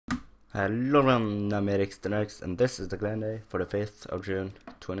Hello everyone, I'm ADX and this is the clan day for the 5th of June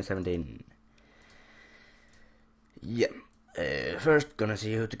 2017. Yeah, first gonna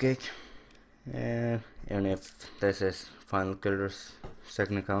see who to kick. Even if this is Final Killer's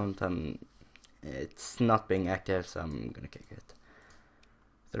second account, it's not being active, so I'm gonna kick it.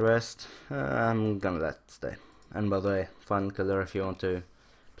 The rest, I'm gonna let stay. And by the way, Final Killer, if you want to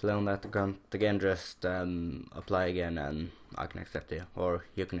play on that account again, just apply again and I can accept you, or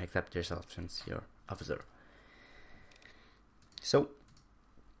you can accept yourself since you're officer. So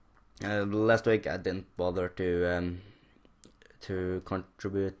last week I didn't bother to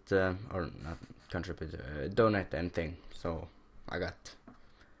contribute or not contribute, donate anything, so I got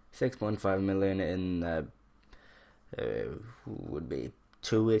 6.5 million in would be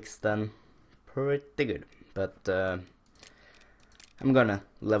 2 weeks then. Pretty good, but I'm gonna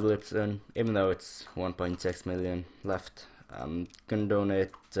level it soon, even though it's 1.6 million left. I'm gonna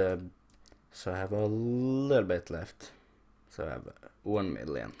donate, so I have a little bit left. So I have 1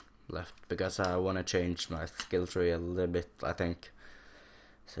 million left, because I wanna change my skill tree a little bit, I think.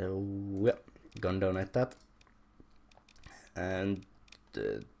 So yeah, gonna donate that. And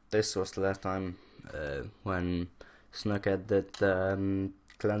this was the last time when Snuckhead did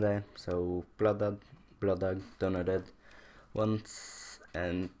clan day, so Blood Dog donated once,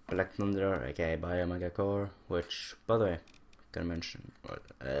 and Black Thunder, aka Omega Core, which, by the way, gonna mention,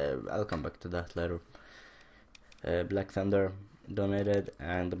 I'll come back to that later. Black Thunder donated,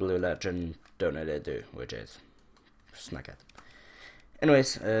 and the Blue Legend donated too, which is Snowcat.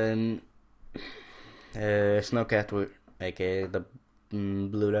 Anyways, Snowcat, aka the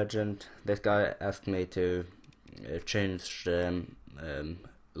Blue Legend, this guy asked me to change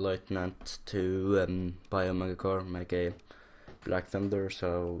Lieutenant to Omega Core, aka Black Thunder,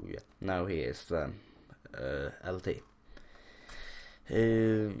 so yeah, now he is LT.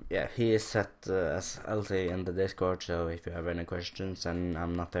 Yeah, he is set as LT in the Discord, so if you have any questions and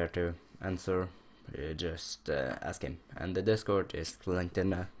I'm not there to answer, just ask him. And the Discord is linked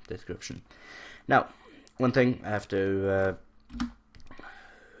in the description. Now, one thing I have to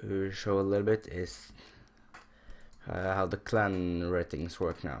show a little bit is how the clan ratings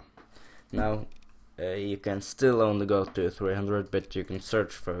work now. Now, you can still only go to 300, but you can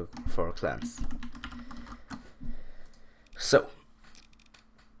search for clans. So,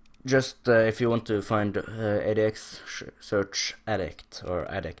 just if you want to find ADX, search addict or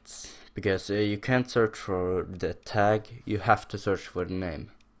addicts, because you can't search for the tag, you have to search for the name.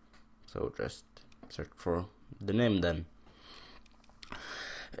 So just search for the name then.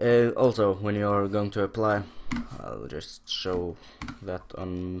 Also, when you are going to apply, I'll just show that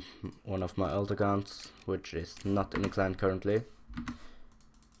on one of my old accounts, which is not in the clan currently.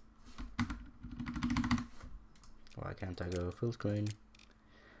 Why can't I go full screen?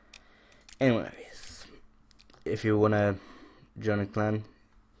 Anyways, if you wanna join a clan,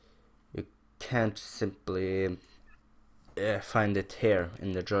 you can't simply find it here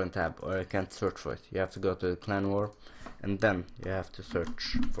in the join tab, or you can't search for it. You have to go to the clan war, and then you have to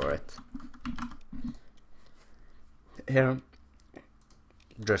search for it. Here,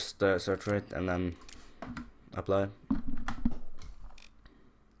 just search for it and then apply.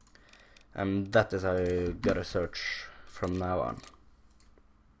 And that is how you gotta search from now on.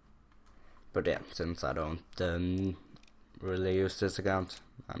 But yeah, since I don't really use this account,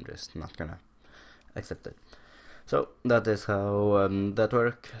 I'm just not gonna accept it. So that is how that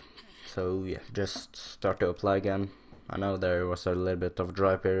works. So yeah, just start to apply again. I know there was a little bit of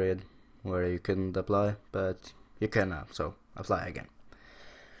dry period where you couldn't apply, but you can now, so apply again.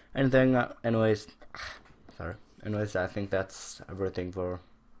 Anyways, I think that's everything for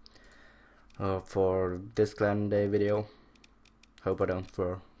this clan day video. Hope I don't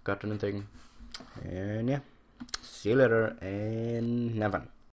forgot anything. And yeah, see you later and have fun.